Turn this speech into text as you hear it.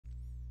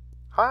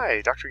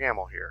Hi, Dr.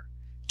 Gamble here.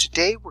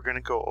 Today we're going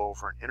to go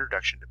over an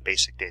introduction to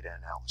basic data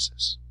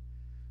analysis.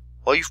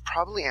 While you've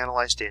probably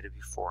analyzed data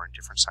before in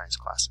different science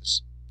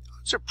classes,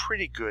 odds are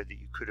pretty good that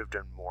you could have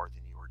done more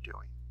than you were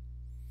doing.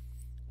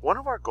 One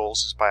of our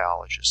goals as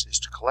biologists is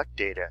to collect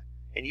data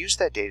and use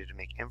that data to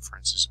make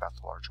inferences about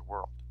the larger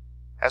world.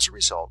 As a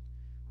result,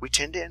 we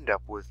tend to end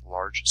up with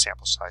large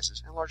sample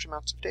sizes and large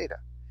amounts of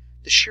data.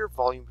 The sheer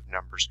volume of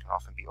numbers can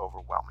often be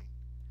overwhelming.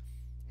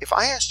 If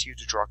I asked you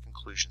to draw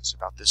conclusions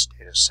about this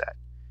data set,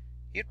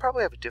 you'd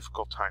probably have a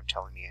difficult time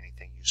telling me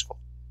anything useful.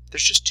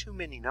 There's just too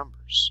many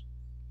numbers.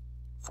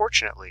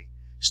 Fortunately,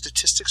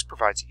 statistics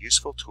provides a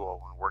useful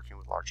tool when working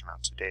with large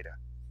amounts of data.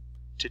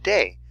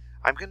 Today,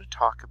 I'm going to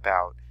talk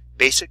about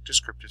basic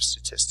descriptive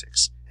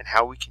statistics and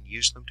how we can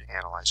use them to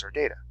analyze our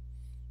data.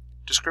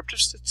 Descriptive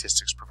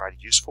statistics provide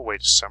a useful way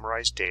to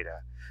summarize data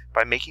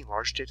by making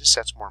large data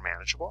sets more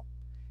manageable,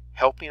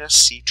 helping us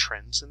see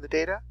trends in the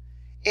data,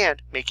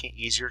 and making it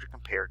easier to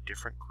compare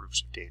different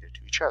groups of data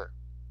to each other.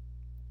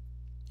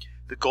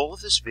 The goal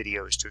of this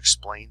video is to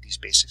explain these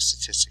basic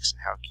statistics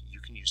and how you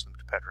can use them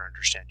to better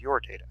understand your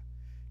data.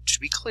 To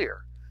be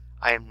clear,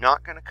 I am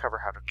not going to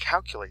cover how to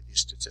calculate these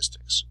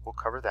statistics. We'll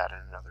cover that in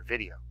another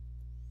video.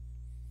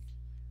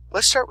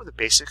 Let's start with a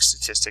basic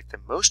statistic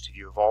that most of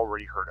you have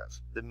already heard of,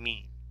 the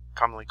mean,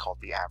 commonly called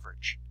the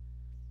average.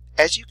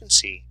 As you can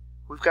see,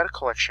 we've got a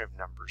collection of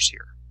numbers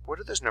here. What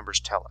do those numbers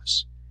tell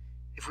us?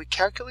 If we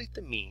calculate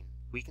the mean,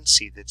 we can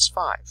see that it's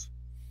 5.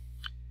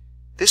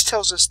 This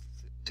tells us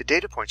the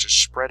data points are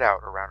spread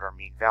out around our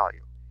mean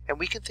value, and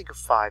we can think of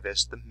 5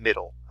 as the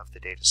middle of the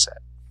data set.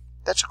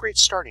 That's a great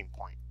starting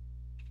point.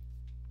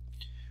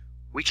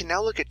 We can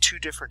now look at two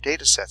different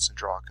data sets and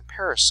draw a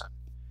comparison.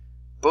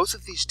 Both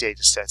of these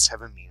data sets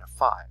have a mean of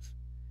 5.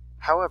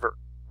 However,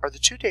 are the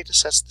two data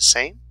sets the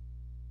same?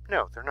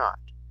 No, they're not.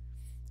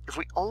 If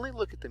we only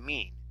look at the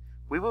mean,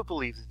 we would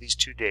believe that these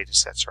two data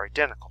sets are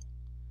identical.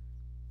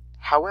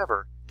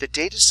 However, the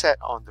data set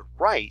on the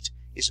right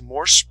is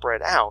more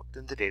spread out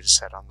than the data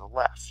set on the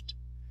left.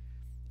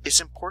 It's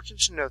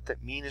important to note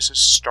that mean is a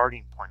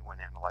starting point when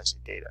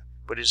analyzing data,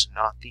 but is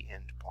not the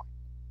end point.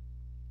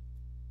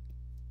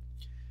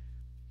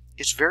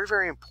 It's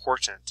very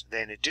important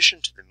that in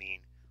addition to the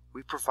mean,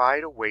 we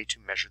provide a way to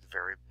measure the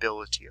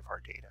variability of our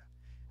data.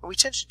 And we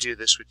tend to do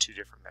this with two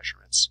different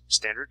measurements,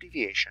 standard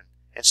deviation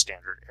and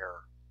standard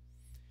error.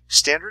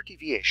 Standard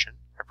deviation,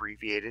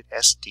 abbreviated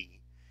SD,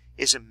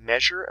 is a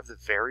measure of the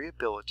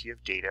variability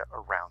of data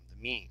around the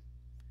mean.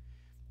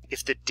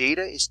 If the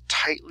data is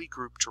tightly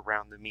grouped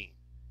around the mean,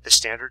 the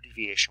standard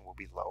deviation will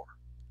be lower.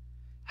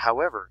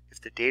 However, if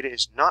the data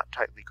is not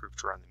tightly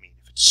grouped around the mean,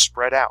 if it's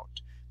spread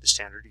out, the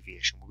standard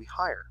deviation will be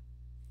higher.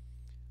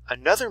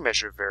 Another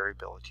measure of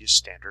variability is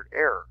standard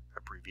error,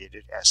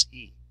 abbreviated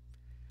SE.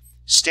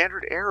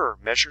 Standard error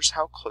measures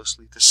how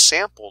closely the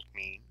sampled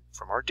mean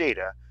from our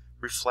data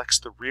reflects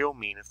the real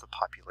mean of the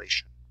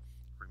population.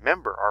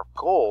 Remember, our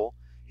goal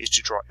is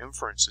to draw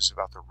inferences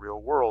about the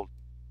real world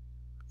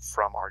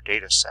from our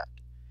data set.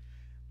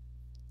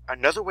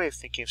 Another way of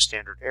thinking of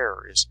standard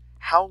error is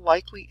how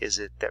likely is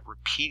it that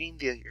repeating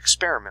the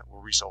experiment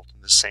will result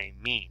in the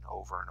same mean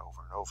over and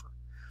over and over.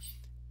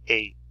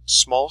 A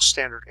small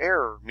standard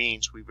error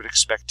means we would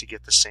expect to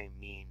get the same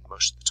mean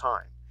most of the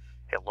time.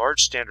 A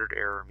large standard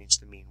error means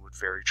the mean would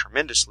vary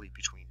tremendously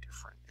between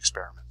different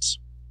experiments.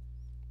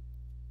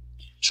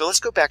 So let's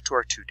go back to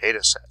our two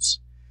data sets.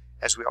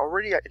 As we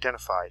already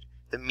identified,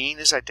 the mean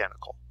is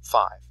identical,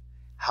 5.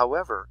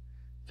 However,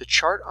 the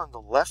chart on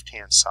the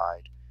left-hand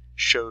side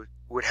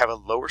would have a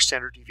lower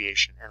standard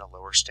deviation and a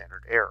lower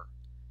standard error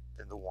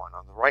than the one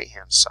on the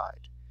right-hand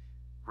side,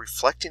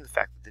 reflecting the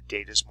fact that the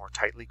data is more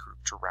tightly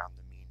grouped around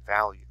the mean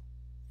value.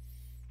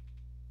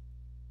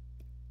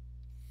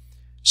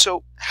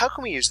 So, how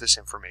can we use this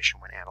information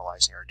when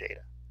analyzing our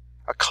data?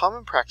 A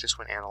common practice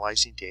when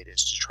analyzing data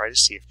is to try to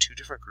see if two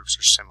different groups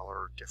are similar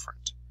or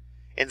different.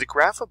 In the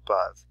graph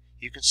above,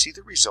 you can see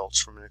the results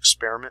from an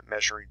experiment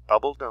measuring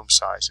bubble dome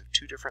size of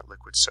two different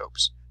liquid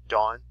soaps,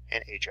 Dawn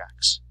and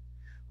Ajax.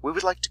 We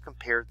would like to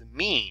compare the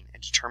mean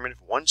and determine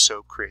if one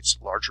soap creates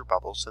larger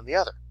bubbles than the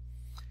other.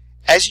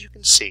 As you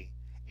can see,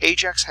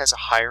 Ajax has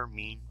a higher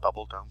mean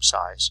bubble dome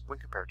size when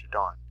compared to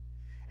Dawn.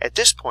 At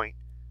this point,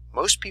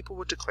 most people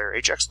would declare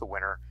Ajax the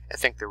winner and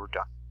think they were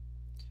done.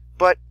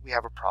 But we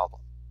have a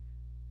problem.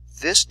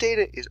 This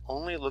data is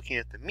only looking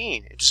at the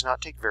mean. It does not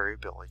take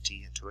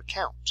variability into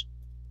account.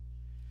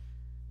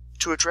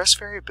 To address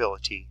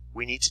variability,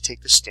 we need to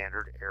take the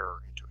standard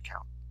error into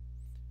account.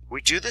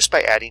 We do this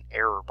by adding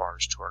error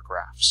bars to our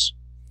graphs.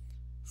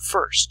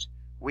 First,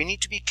 we need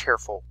to be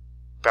careful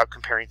about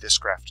comparing this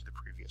graph to the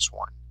previous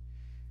one.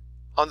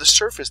 On the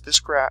surface,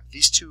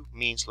 these two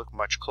means look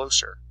much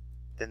closer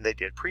than they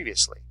did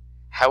previously.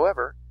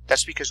 However,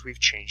 that's because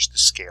we've changed the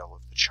scale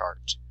of the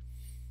chart.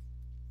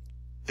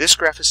 This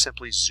graph is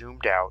simply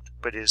zoomed out,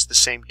 but is the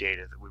same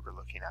data that we were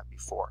looking at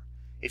before.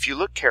 If you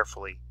look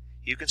carefully,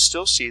 you can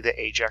still see that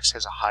Ajax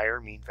has a higher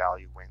mean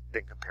value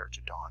than compared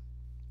to Dawn.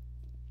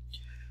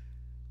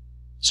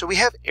 So we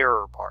have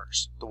error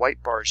bars, the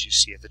white bars you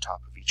see at the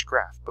top of each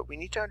graph, but we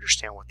need to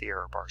understand what the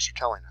error bars are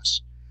telling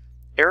us.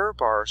 Error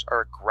bars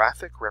are a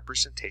graphic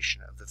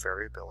representation of the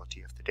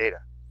variability of the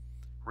data.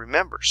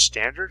 Remember,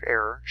 standard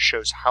error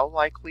shows how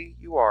likely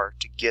you are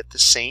to get the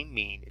same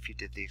mean if you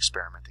did the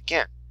experiment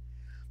again.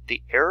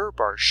 The error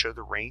bars show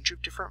the range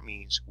of different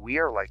means we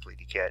are likely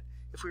to get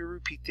if we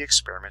repeat the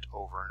experiment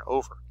over and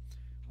over.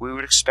 We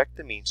would expect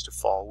the means to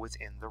fall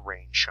within the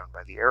range shown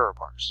by the error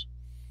bars.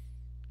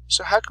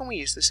 So how can we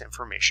use this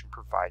information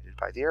provided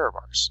by the error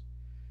bars?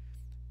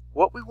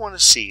 What we want to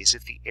see is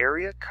if the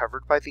area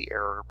covered by the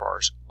error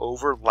bars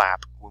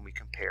overlap when we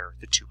compare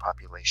the two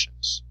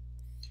populations.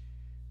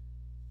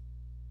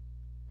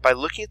 By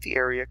looking at the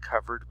area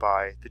covered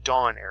by the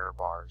Dawn error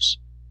bars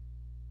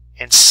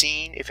and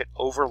seeing if it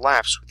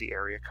overlaps with the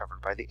area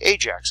covered by the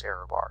Ajax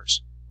error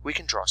bars, we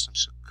can draw some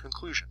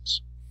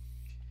conclusions.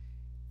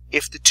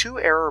 If the two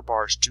error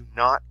bars do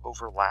not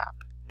overlap,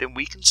 then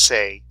we can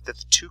say that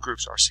the two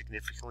groups are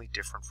significantly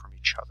different from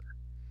each other.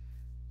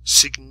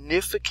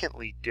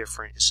 Significantly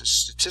different is a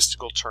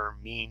statistical term,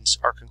 means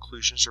our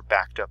conclusions are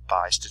backed up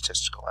by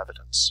statistical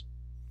evidence.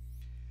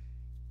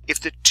 If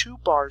the two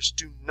bars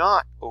do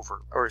not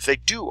if they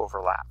do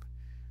overlap,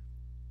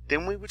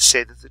 then we would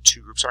say that the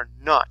two groups are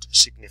not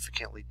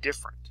significantly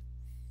different,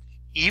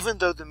 even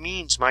though the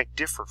means might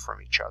differ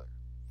from each other.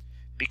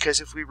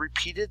 Because if we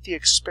repeated the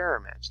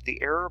experiment,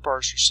 the error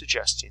bars are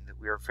suggesting that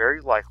we are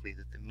very likely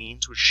that the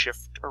means would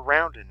shift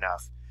around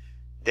enough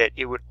that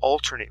it would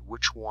alternate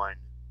which one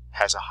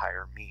has a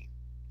higher mean.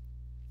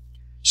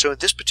 So in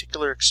this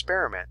particular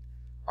experiment,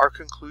 our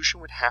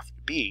conclusion would have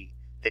to be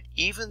that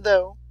even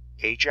though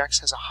Ajax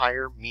has a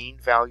higher mean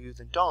value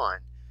than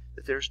Dawn,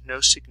 that there's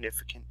no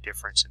significant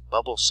difference in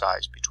bubble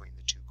size between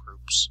the two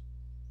groups.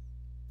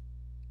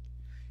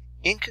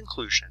 In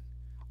conclusion,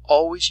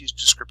 always use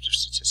descriptive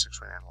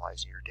statistics when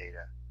analyzing your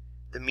data.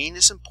 The mean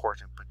is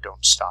important, but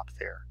don't stop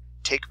there.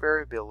 Take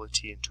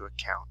variability into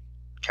account,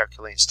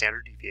 calculating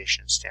standard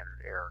deviation and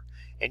standard error,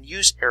 and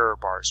use error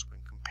bars when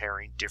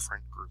comparing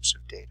different groups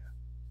of data.